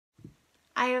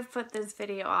I have put this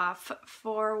video off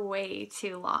for way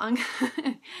too long.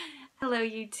 Hello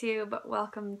YouTube,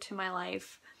 welcome to my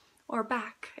life, or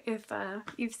back if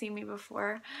you've seen me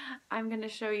before. I'm going to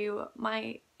show you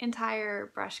my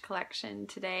entire brush collection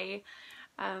today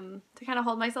to kind of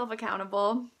hold myself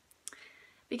accountable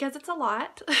because it's a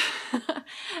lot.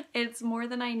 It's more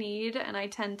than I need and I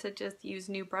tend to just use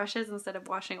new brushes instead of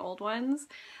washing old ones.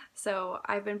 So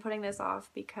I've been putting this off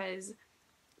because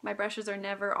my brushes are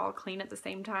never all clean at the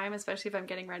same time, especially if I'm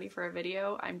getting ready for a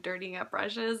video. I'm dirtying up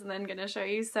brushes and then gonna show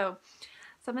you. So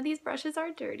some of these brushes are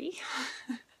dirty,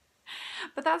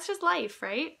 but that's just life,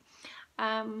 right?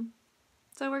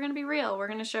 So we're gonna be real. We're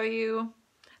gonna show you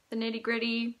the nitty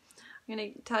gritty. I'm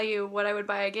gonna tell you what I would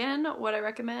buy again, what I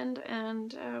recommend,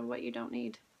 and what you don't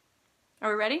need. Are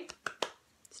we ready?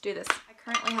 Let's do this. I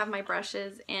currently have my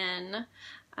brushes in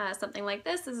something like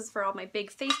this. This is for all my big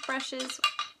face brushes.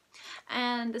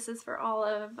 And this is for all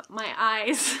of my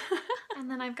eyes.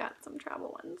 And then I've got some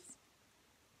travel ones.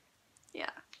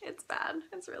 Yeah, it's bad.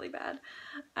 It's really bad.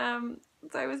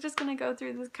 So I was just gonna go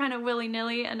through this kind of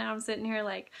willy-nilly, and now I'm sitting here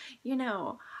like, you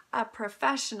know, a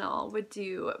professional would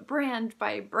do brand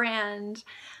by brand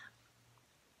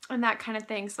and that kind of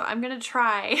thing. So I'm gonna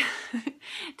try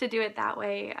to do it that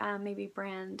way. Maybe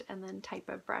brand and then type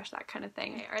of brush, that kind of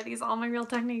thing. Okay, are these all my real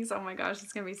techniques? Oh my gosh,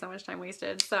 it's gonna be so much time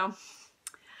wasted. So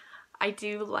I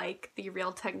do like the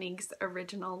Real Techniques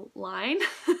original line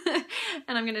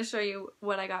and I'm going to show you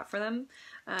what I got for them.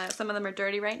 Some of them are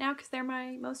dirty right now because they're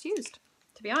my most used,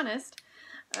 to be honest.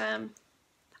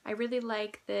 I really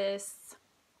like this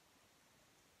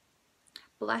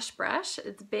blush brush.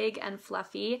 It's big and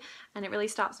fluffy and it really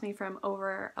stops me from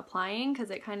over applying because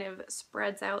it kind of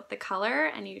spreads out the color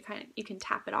and you can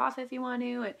tap it off if you want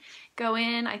to and go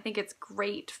in. I think it's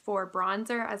great for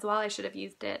bronzer as well. I should have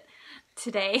used it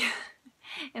today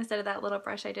instead of that little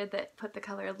brush I did that put the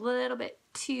color a little bit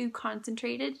too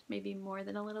concentrated, maybe more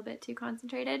than a little bit too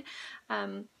concentrated.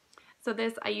 So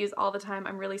this I use all the time.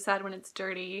 I'm really sad when it's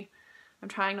dirty. I'm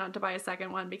trying not to buy a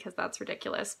second one because that's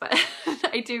ridiculous, but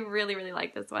I do really, really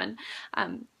like this one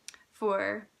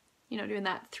for, you know, doing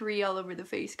that 3 all over the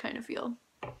face kind of feel.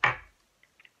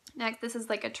 Next, this is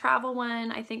like a travel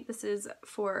one. I think this is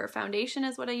for foundation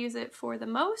is what I use it for the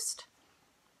most.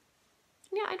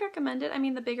 Yeah, I'd recommend it. I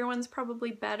mean, the bigger one's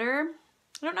probably better.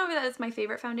 I don't know if that is my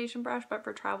favorite foundation brush, but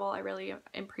for travel, I really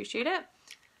appreciate it.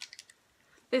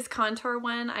 This contour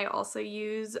one I also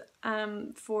use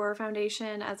for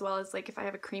foundation, as well as like if I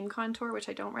have a cream contour, which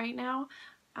I don't right now.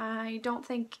 I don't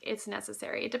think it's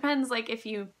necessary. It depends, like if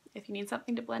you need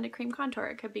something to blend a cream contour,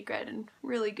 it could be good and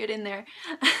really good in there.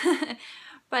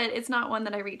 But it's not one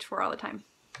that I reach for all the time.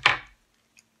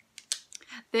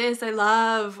 This I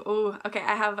love. Oh, okay,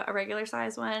 I have a regular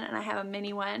size one and I have a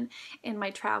mini one in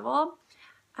my travel.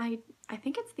 I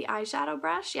think it's the eyeshadow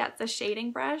brush. Yeah, it's a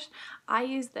shading brush. I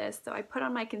use this, so I put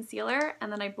on my concealer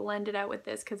and then I blend it out with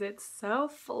this because it's so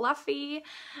fluffy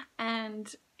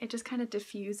and it just kind of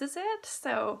diffuses it.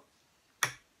 So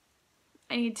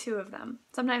I need 2 of them.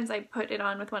 Sometimes I put it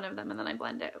on with one of them and then I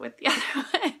blend it with the other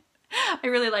one. I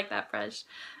really like that brush.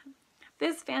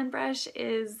 This fan brush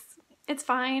it's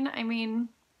fine. I mean,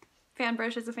 fan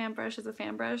brush is a fan brush is a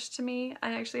fan brush to me.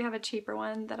 I actually have a cheaper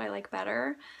one that I like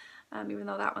better. Even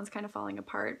though that one's kind of falling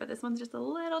apart, but this one's just a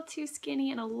little too skinny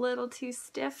and a little too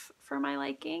stiff for my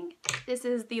liking. This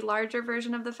is the larger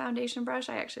version of the foundation brush.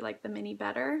 I actually like the mini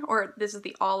better, or this is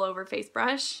the all over face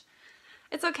brush.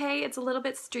 It's okay, it's a little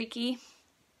bit streaky.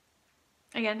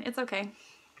 Again, it's okay.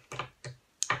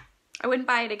 I wouldn't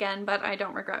buy it again, but I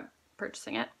don't regret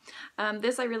purchasing it.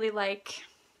 This I really like.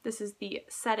 This is the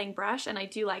setting brush, and I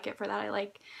do like it for that. I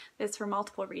like this for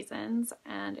multiple reasons,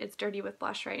 and it's dirty with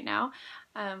blush right now.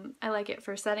 I like it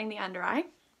for setting the under eye.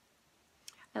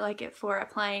 I like it for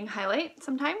applying highlight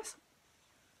sometimes.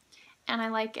 And I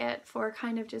like it for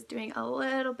kind of just doing a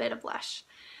little bit of blush.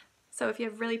 So if you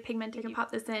have really pigmented, you can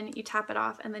pop this in, you tap it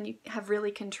off, and then you have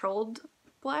really controlled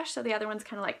blush. So the other one's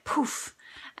kind of like poof,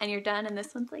 and you're done, and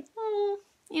this one's like,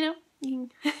 you know, you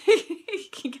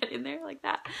can get in there like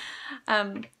that.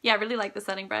 Yeah, I really like the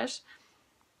setting brush.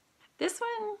 This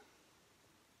one,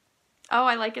 oh,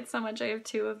 I like it so much. I have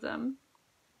 2 of them.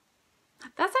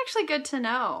 That's actually good to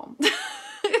know.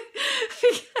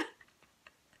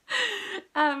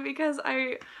 Because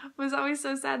I was always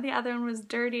so sad the other one was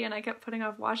dirty and I kept putting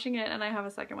off washing it, and I have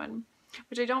a second one,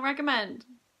 which I don't recommend.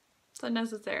 It's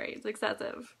unnecessary. It's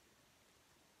excessive.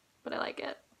 But I like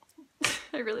it.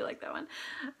 I really like that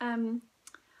one.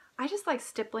 I just like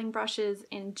stippling brushes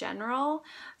in general,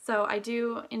 so I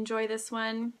do enjoy this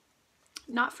one.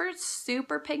 Not for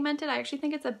super pigmented. I actually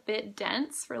think it's a bit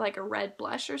dense for like a red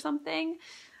blush or something.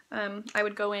 I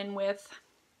would go in with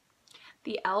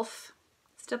the e.l.f.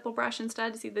 stipple brush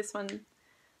instead. See, this one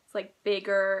is like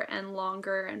bigger and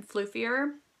longer and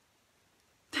floofier.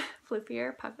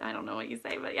 Floofier? I don't know what you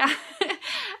say, but yeah.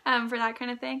 For that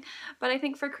kind of thing. But I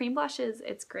think for cream blushes,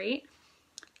 it's great.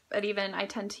 But even I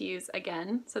tend to use,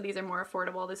 again, so these are more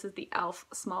affordable. This is the e.l.f.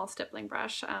 small stippling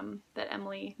brush that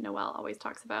Emily Noel always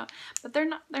talks about. But they're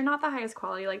not the highest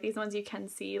quality. Like these ones you can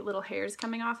see little hairs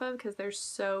coming off of because they're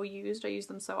so used. I use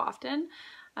them so often.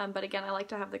 But again, I like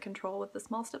to have the control with the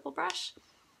small stipple brush.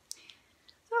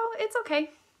 So it's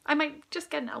okay. I might just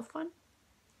get an e.l.f. one,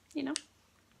 you know?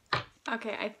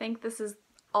 Okay, I think this is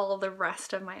all the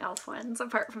rest of my e.l.f. ones,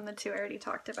 apart from the two I already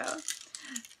talked about.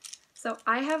 So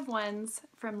I have ones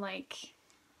from like,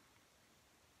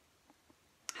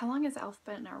 how long has e.l.f.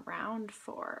 been around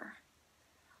for?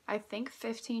 I think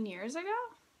 15 years ago?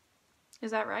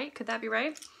 Is that right? Could that be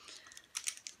right?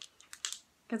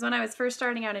 Because when I was first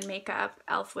starting out in makeup,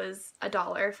 e.l.f. was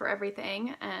 $1 for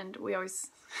everything, and we always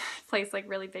placed like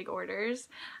really big orders.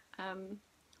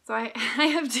 So I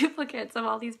have duplicates of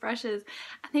all these brushes,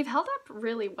 and they've held up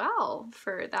really well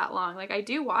for that long. Like I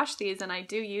do wash these and I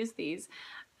do use these.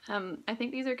 I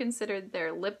think these are considered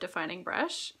their lip defining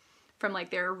brush from like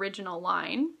their original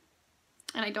line,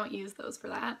 and I don't use those for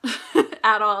that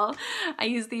at all. I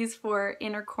use these for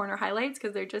inner corner highlights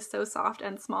because they're just so soft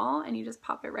and small, and you just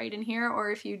pop it right in here. Or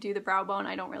if you do the brow bone,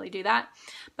 I don't really do that,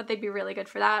 but they'd be really good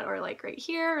for that, or like right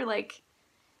here, or like,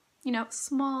 you know,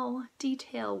 small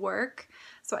detail work.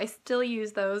 So I still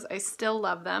use those. I still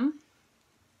love them.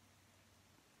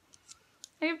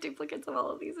 I have duplicates of all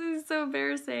of these. This is so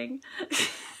embarrassing.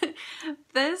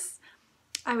 This,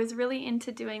 I was really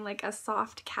into doing like a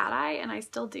soft cat eye, and I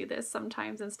still do this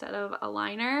sometimes instead of a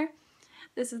liner.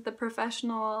 This is the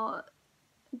Professional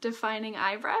Defining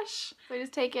Eye Brush. So I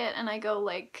just take it and I go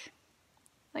like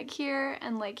here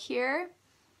and like here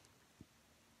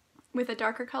with a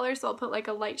darker color. So I'll put like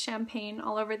a light champagne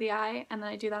all over the eye, and then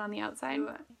I do that on the outside.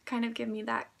 Kind of give me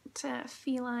that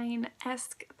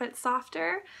feline-esque but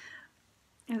softer.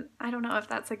 And I don't know if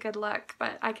that's a good look,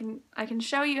 but I can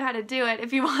show you how to do it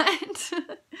if you want.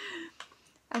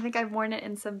 I think I've worn it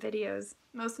in some videos,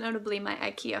 most notably my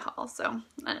IKEA haul, so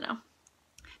I don't know.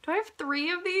 Do I have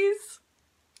 3 of these?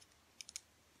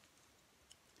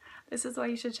 This is why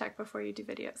you should check before you do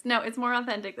videos. No, it's more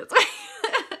authentic this way.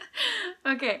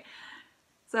 Okay,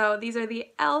 so these are the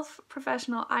e.l.f.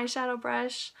 Professional Eyeshadow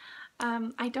Brush.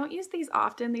 I don't use these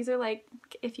often. These are like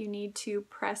if you need to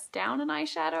press down an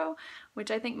eyeshadow, which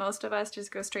I think most of us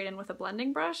just go straight in with a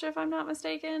blending brush if I'm not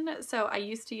mistaken. So I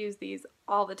used to use these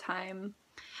all the time,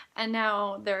 and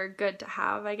now they're good to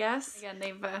have, I guess. Again,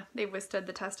 they've withstood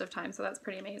the test of time, so that's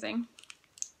pretty amazing.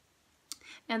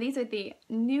 Now these are the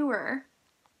newer,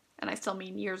 and I still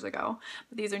mean years ago,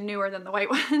 but these are newer than the white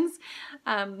ones.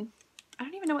 I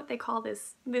don't even know what they call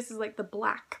this. This is like the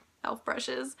black e.l.f.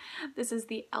 brushes. This is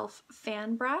the e.l.f.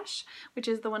 fan brush, which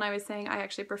is the one I was saying I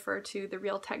actually prefer to the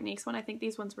Real Techniques one. I think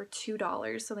these ones were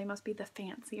 $2, so they must be the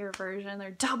fancier version.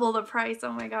 They're double the price.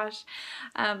 Oh my gosh.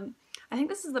 I think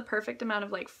this is the perfect amount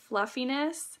of like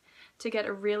fluffiness to get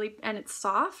a really, and it's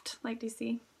soft. Like, do you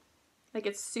see? Like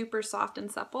it's super soft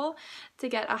and supple to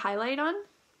get a highlight on.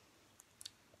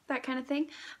 That kind of thing.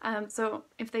 So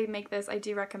if they make this, I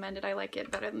do recommend it. I like it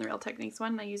better than the Real Techniques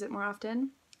one. I use it more often.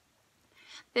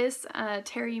 This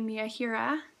Terry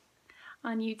Miyahira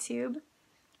on YouTube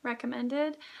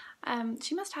recommended.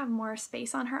 She must have more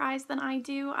space on her eyes than I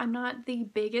do. I'm not the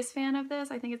biggest fan of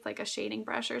this. I think it's like a shading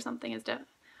brush or something.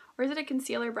 Or is it a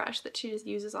concealer brush that she just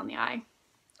uses on the eye?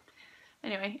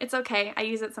 Anyway, it's okay. I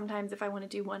use it sometimes if I want to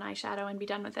do one eyeshadow and be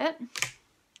done with it.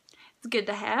 It's good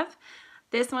to have.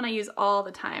 This one I use all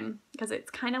the time because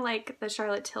it's kind of like the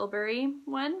Charlotte Tilbury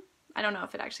one. I don't know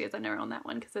if it actually is. I've never owned that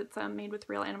one because it's made with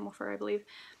real animal fur, I believe.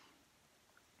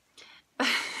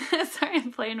 Sorry,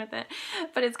 I'm playing with it.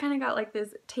 But it's kind of got like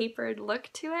this tapered look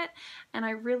to it, and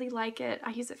I really like it.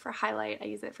 I use it for highlight. I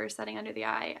use it for setting under the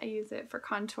eye. I use it for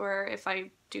contour. If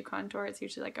I do contour, it's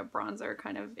usually like a bronzer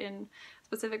kind of in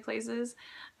specific places.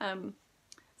 So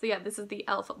yeah, this is the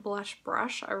e.l.f. Blush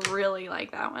Brush. I really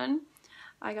like that one.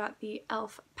 I got the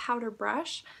e.l.f. powder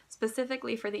brush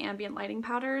specifically for the ambient lighting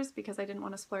powders because I didn't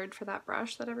want to splurge for that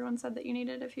brush that everyone said that you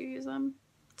needed if you use them.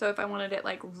 So if I wanted it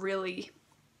like really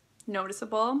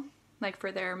noticeable, like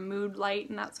for their mood light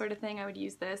and that sort of thing, I would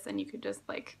use this, and you could just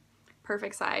like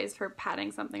perfect size for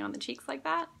patting something on the cheeks like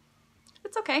that.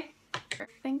 It's okay. I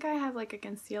think I have like a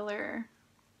concealer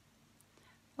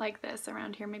like this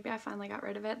around here. Maybe I finally got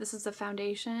rid of it. This is a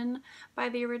foundation by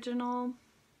the original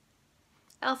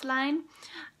e.l.f. line.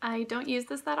 I don't use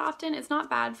this that often. It's not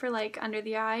bad for like under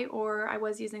the eye, or I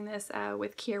was using this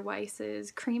with Kjaer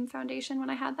Weiss's cream foundation when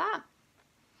I had that.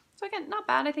 So again, not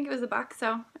bad. I think it was $1.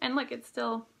 So, and look, it's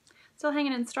still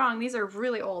hanging in strong. These are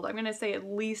really old. I'm gonna say at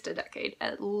least a decade,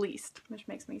 at least, which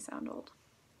makes me sound old.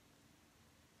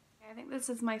 I think this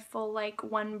is my full like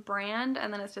one brand,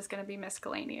 and then it's just going to be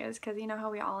miscellaneous, because you know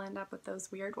how we all end up with those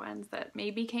weird ones that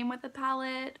maybe came with a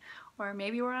palette or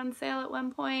maybe were on sale at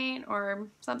one point or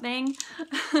something.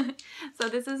 So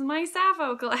this is my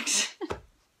Sappho collection.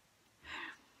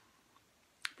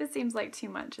 This seems like too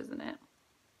much, isn't it?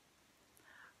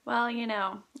 Well, you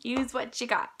know, use what you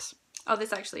got. Oh,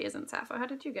 this actually isn't Sappho. How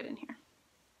did you get in here?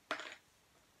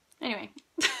 Anyway.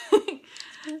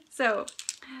 So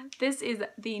this is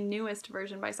the newest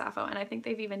version by Sappho, and I think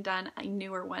they've even done a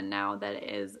newer one now that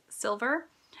is silver.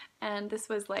 And this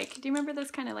was like, do you remember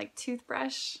this kind of like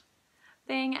toothbrush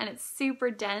thing? And it's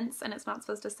super dense, and it's not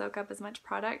supposed to soak up as much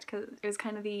product, because it was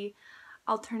kind of the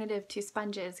alternative to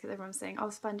sponges, because everyone's saying, oh,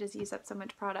 sponges use up so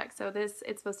much product. So this,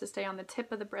 it's supposed to stay on the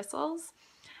tip of the bristles,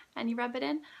 and you rub it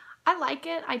in. I like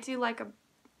it. I do like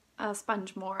a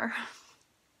sponge more.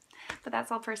 But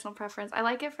that's all personal preference. I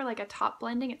like it for like a top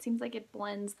blending. It seems like it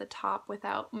blends the top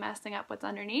without messing up what's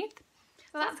underneath.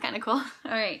 So that's kind of cool. All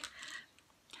right.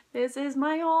 This is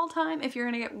my all-time, if you're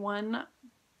going to get one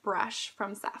brush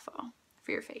from Sappho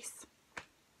for your face.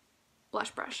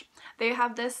 Blush brush. They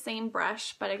have this same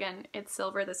brush, but again, it's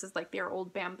silver. This is like their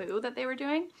old bamboo that they were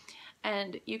doing.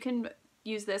 And you can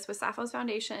use this with Sappho's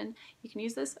foundation. You can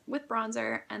use this with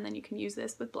bronzer, and then you can use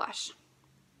this with blush.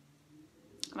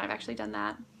 And I've actually done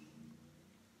that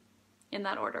in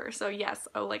that order. So yes,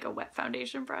 oh, like a wet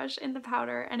foundation brush in the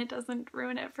powder, and it doesn't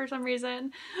ruin it for some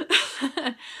reason.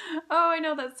 Oh, I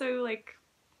know, that's so like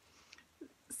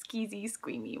skeezy,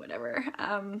 squeamy, whatever.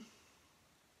 But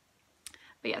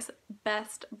yes,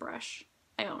 best brush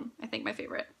I own. I think my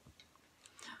favorite.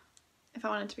 If I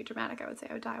wanted to be dramatic, I would say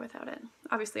I would die without it.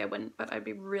 Obviously I wouldn't, but I'd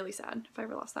be really sad if I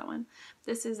ever lost that one.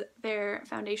 This is their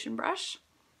foundation brush.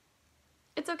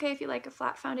 It's okay if you like a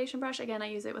flat foundation brush. Again, I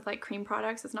use it with like cream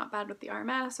products. It's not bad with the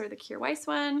RMS or the Kjaer Weis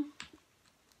one.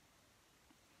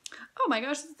 Oh my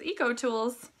gosh, it's Eco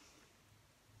Tools.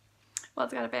 Well,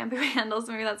 it's got a bamboo handle,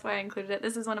 so maybe that's why I included it.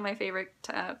 This is one of my favorite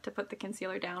to put the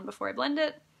concealer down before I blend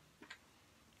it.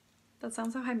 That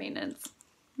sounds so high maintenance.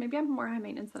 Maybe I'm more high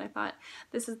maintenance than I thought.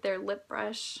 This is their lip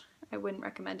brush. I wouldn't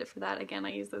recommend it for that. Again,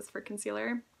 I use this for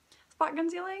concealer. Spot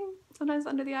concealing, sometimes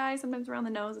under the eye, sometimes around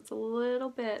the nose. It's a little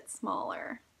bit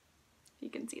smaller, if you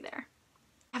can see there.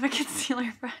 I have a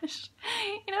concealer brush.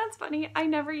 You know what's funny? I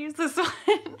never use this one.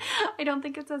 I don't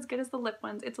think it's as good as the lip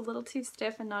ones. It's a little too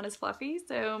stiff and not as fluffy,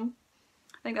 so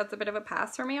I think that's a bit of a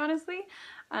pass for me, honestly.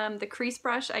 The Crease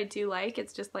brush I do like.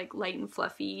 It's just like light and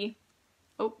fluffy.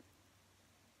 Oh,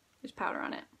 there's powder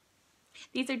on it.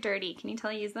 These are dirty. Can you tell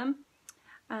I use them?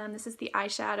 This is the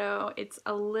eyeshadow. It's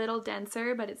a little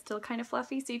denser, but it's still kind of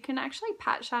fluffy, so you can actually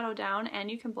pat shadow down and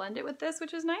you can blend it with this,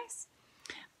 which is nice.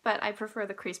 But I prefer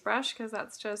the Crease brush because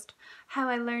that's just how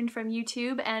I learned from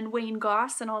YouTube and Wayne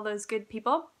Goss and all those good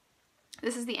people.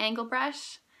 This is the angle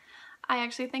brush. I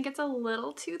actually think it's a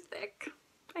little too thick.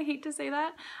 I hate to say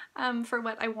that. For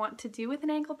what I want to do with an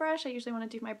angle brush, I usually want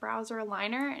to do my brows or a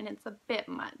liner, and it's a bit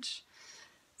much.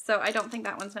 So I don't think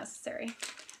that one's necessary.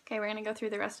 Okay, we're gonna go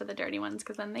through the rest of the dirty ones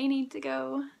because then they need to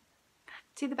go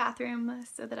to the bathroom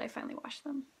so that I finally wash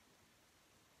them.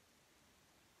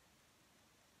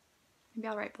 Maybe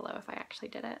I'll write below if I actually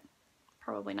did it.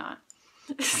 Probably not.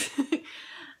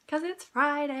 Because it's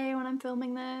Friday when I'm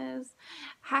filming this.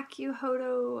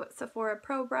 Hakuhodo Sephora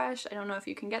Pro Brush. I don't know if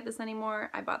you can get this anymore.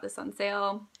 I bought this on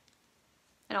sale.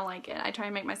 I don't like it. I try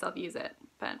and make myself use it,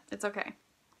 but it's okay.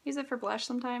 Use it for blush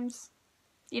sometimes.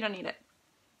 You don't need it.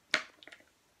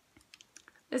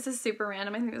 This is super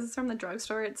random. I think this is from the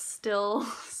drugstore. It's still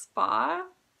Spa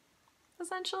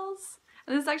Essentials.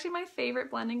 And this is actually my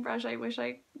favorite blending brush. I wish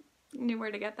I knew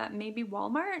where to get that. Maybe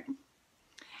Walmart?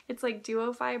 It's like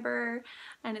duo fiber,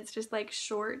 and it's just like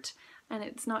short, and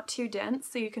it's not too dense,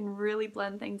 so you can really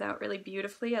blend things out really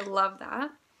beautifully. I love that.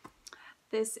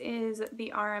 This is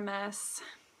the RMS.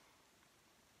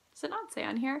 Does it not say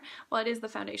on here? Well, it is the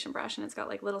foundation brush, and it's got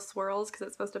like little swirls because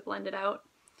it's supposed to blend it out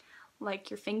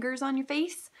like your fingers on your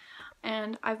face.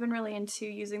 And I've been really into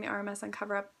using the RMS on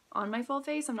cover up on my full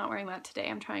face. I'm not wearing that today.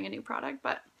 I'm trying a new product,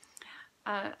 but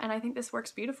and I think this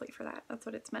works beautifully for that. That's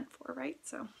what it's meant for, right?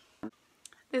 So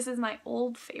this is my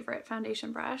old favorite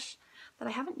foundation brush that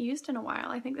I haven't used in a while.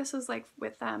 I think this was like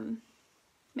with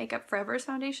Makeup Forever's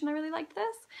foundation. I really liked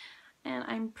this, and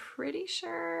I'm pretty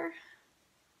sure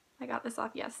I got this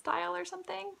off Yes Style or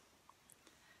something.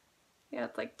 Yeah,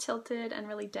 it's like tilted and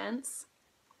really dense.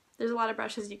 There's a lot of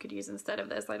brushes you could use instead of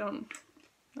this. I don't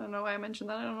know why I mentioned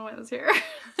that. I don't know why that's here.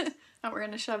 Now we're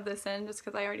gonna shove this in just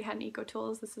because I already had an Eco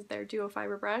Tools. This is their duo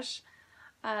fiber brush.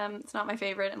 It's not my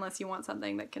favorite unless you want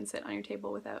something that can sit on your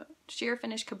table without sheer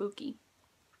finish Kabuki.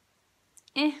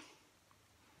 Okay,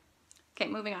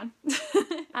 moving on.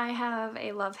 I have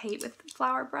a love-hate with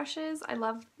flower brushes.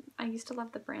 I used to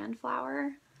love the brand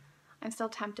Flower. I'm still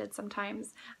tempted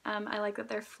sometimes. I like that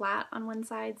they're flat on one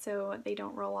side so they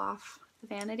don't roll off the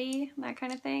vanity, that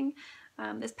kind of thing.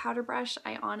 This powder brush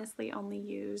I honestly only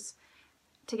use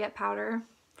to get powder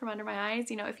from under my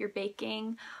eyes. You know, if you're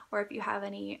baking or if you have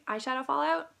any eyeshadow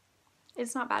fallout,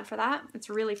 it's not bad for that. It's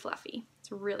really fluffy.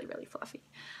 It's really, really fluffy.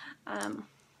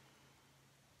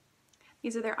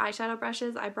 These are their eyeshadow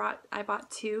brushes. I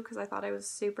bought two because I thought I was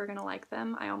super gonna like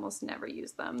them. I almost never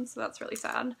use them, so that's really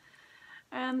sad.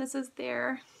 And this is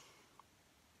their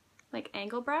like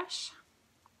angle brush.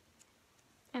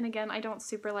 And again, I don't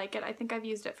super like it. I think I've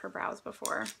used it for brows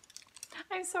before.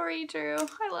 I'm sorry, Drew.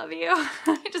 I love you.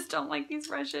 I just don't like these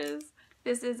brushes.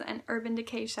 This is an Urban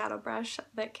Decay shadow brush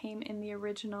that came in the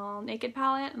original Naked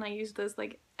palette, and I used this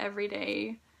like every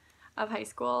day of high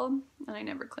school, and I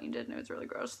never cleaned it, and it was really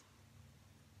gross.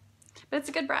 But it's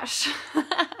a good brush.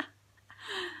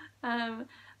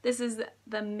 This is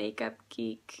the Makeup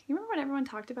Geek. You remember when everyone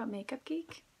talked about Makeup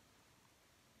Geek?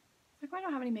 Like, I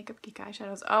don't have any Makeup Geek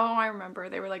eyeshadows. Oh, I remember.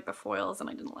 They were like the foils and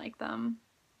I didn't like them.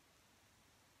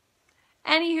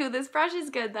 Anywho, this brush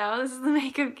is good though. This is the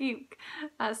Makeup Geek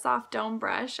soft dome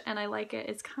brush, and I like it.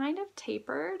 It's kind of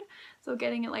tapered, so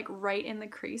getting it like right in the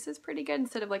crease is pretty good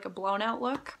instead of like a blown out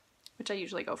look, which I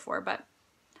usually go for, but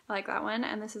I like that one.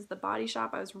 And this is the Body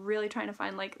Shop. I was really trying to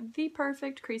find like the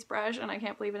perfect crease brush, and I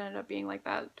can't believe it ended up being like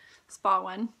that spa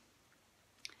one.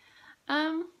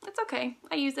 It's okay.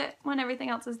 I use it when everything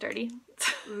else is dirty.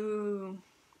 Ooh.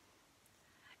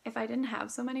 If I didn't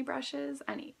have so many brushes,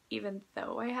 and even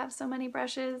though I have so many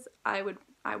brushes, I would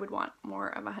want more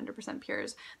of 100%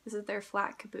 Pures. This is their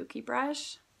flat Kabuki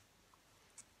brush.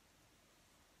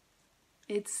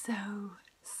 It's so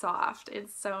soft.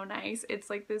 It's so nice. It's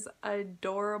like this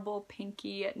adorable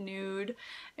pinky nude.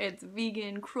 It's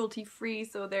vegan, cruelty-free,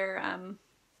 so they're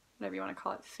whatever you want to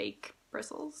call it, fake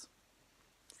bristles.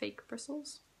 Fake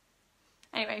bristles.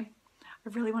 Anyway, I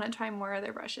really want to try more of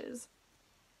their brushes,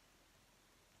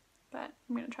 but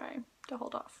I'm gonna try to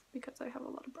hold off because I have a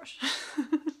lot of brushes.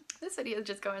 This video is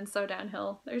just going so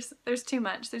downhill. There's too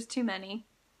much. There's too many.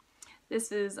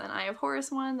 This is an Eye of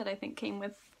Horus one that I think came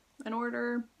with an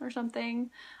order or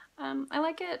something. I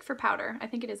like it for powder. I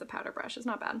think it is a powder brush. It's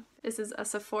not bad. This is a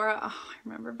Sephora. Oh, I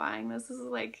remember buying this. This is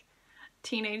like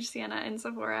teenage Sienna in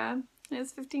Sephora. And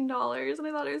it's $15 and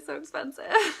I thought it was so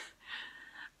expensive.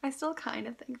 I still kind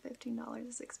of think $15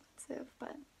 is expensive,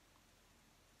 but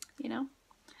you know.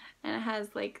 And it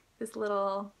has like this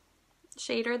little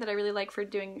shader that I really like for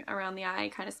doing around the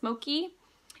eye, kind of smoky.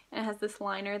 And it has this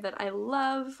liner that I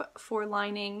love for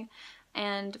lining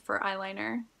and for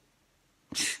eyeliner.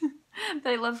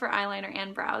 That I love for eyeliner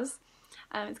and brows.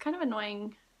 It's kind of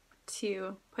annoying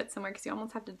to put somewhere because you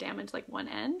almost have to damage like one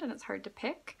end and it's hard to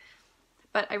pick.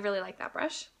 But I really like that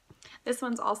brush. This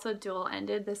one's also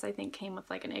dual-ended. This I think came with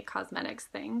like an It Cosmetics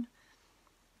thing.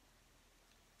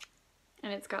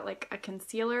 And it's got like a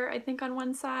concealer, I think, on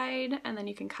one side, and then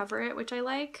you can cover it, which I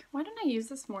like. Why don't I use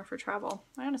this more for travel?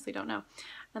 I honestly don't know.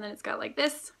 And then it's got like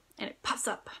this, and it puffs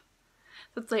up.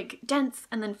 So it's like dense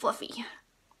and then fluffy.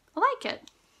 I like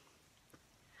it.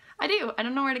 I do. I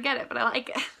don't know where to get it, but I like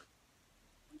it.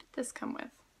 What did this come with?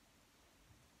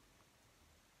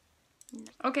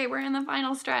 Okay, we're in the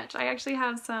final stretch. I actually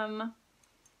have some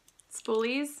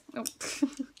spoolies. Oh.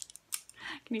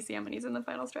 Can you see how many's in the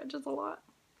final stretch? It's a lot.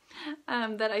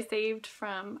 That I saved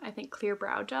from, I think, clear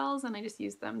brow gels, and I just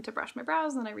use them to brush my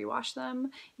brows and I rewash them.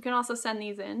 You can also send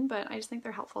these in, but I just think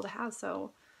they're helpful to have,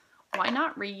 so why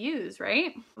not reuse,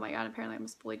 right? Oh my god, apparently I'm a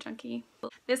spoolie junkie.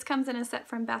 This comes in a set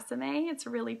from Besame. It's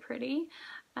really pretty.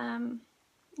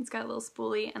 It's got a little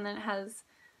spoolie, and then it has,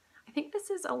 I think this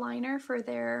is a liner for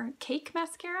their Cake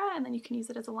mascara, and then you can use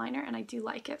it as a liner, and I do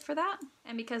like it for that.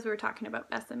 And because we were talking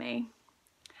about Besame,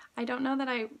 I don't know that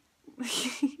I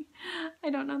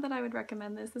don't know that I would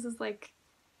recommend this. This is like,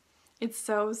 it's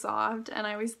so soft, and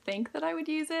I always think that I would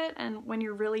use it, and when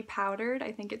you're really powdered,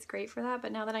 I think it's great for that,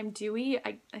 but now that I'm dewy,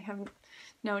 I have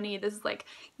no need. This is like,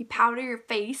 you powder your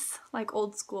face like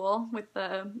old school with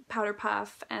the powder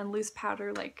puff and loose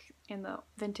powder like in the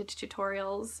vintage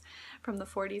tutorials from the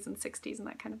 40s and 60s and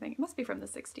that kind of thing. It must be from the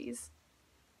 60s.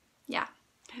 Yeah.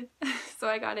 So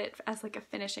I got it as like a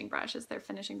finishing brush. It's their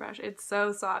finishing brush. It's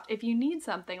so soft. If you need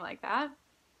something like that,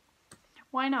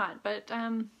 why not? But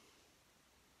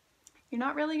you're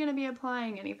not really going to be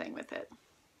applying anything with it.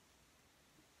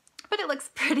 But it looks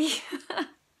pretty.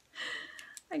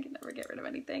 I can never get rid of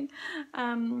anything.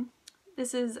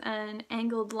 This is an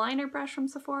angled liner brush from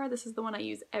Sephora. This is the one I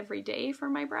use every day for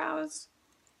my brows.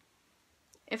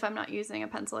 If I'm not using a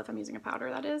pencil, if I'm using a powder,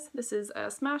 that is. This is a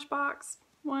Smashbox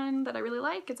one that I really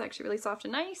like. It's actually really soft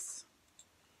and nice.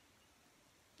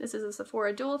 This is a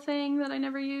Sephora dual thing that I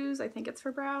never use. I think it's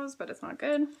for brows, but it's not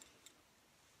good.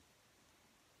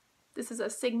 This is a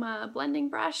Sigma blending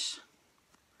brush.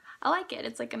 I like it.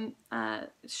 It's like a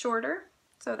shorter,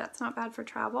 so that's not bad for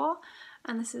travel.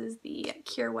 And this is the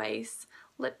Kjaer Weis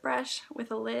lip brush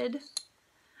with a lid.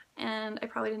 And I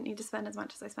probably didn't need to spend as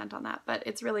much as I spent on that, but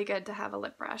it's really good to have a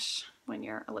lip brush when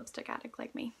you're a lipstick addict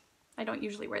like me. I don't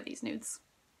usually wear these nudes.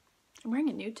 I'm wearing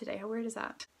a nude today. How weird is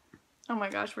that? Oh my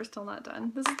gosh, we're still not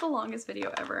done. This is the longest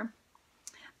video ever.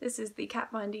 This is the Kat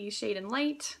Von D Shade and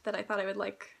Light that I thought I would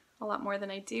like a lot more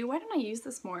than I do. Why don't I use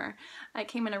this more? It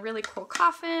came in a really cool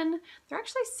coffin. They're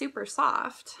actually super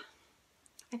soft.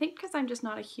 I think because I'm just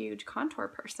not a huge contour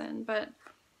person, but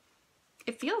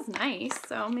it feels nice,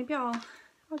 so maybe I'll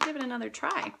give it another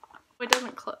try. It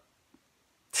doesn't close.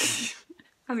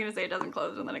 I was gonna say it doesn't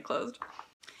close, and then it closed.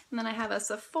 And then I have a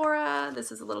Sephora.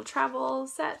 This is a little travel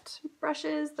set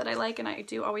brushes that I like and I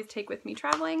do always take with me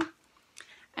traveling.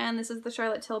 And this is the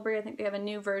Charlotte Tilbury. I think they have a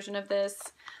new version of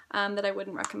this that I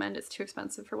wouldn't recommend. It's too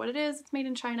expensive for what it is. It's made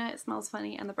in China, it smells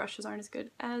funny, and the brushes aren't as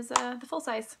good as the full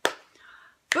size.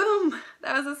 Boom!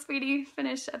 That was a speedy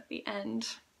finish at the end.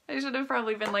 I should have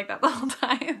probably been like that the whole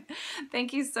time.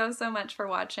 Thank you so much for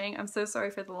watching. I'm so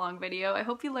sorry for the long video. I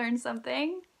hope you learned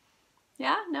something.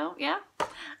 Yeah? No? Yeah?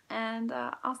 And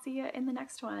I'll see you in the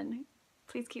next one.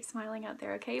 Please keep smiling out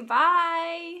there, okay?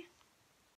 Bye!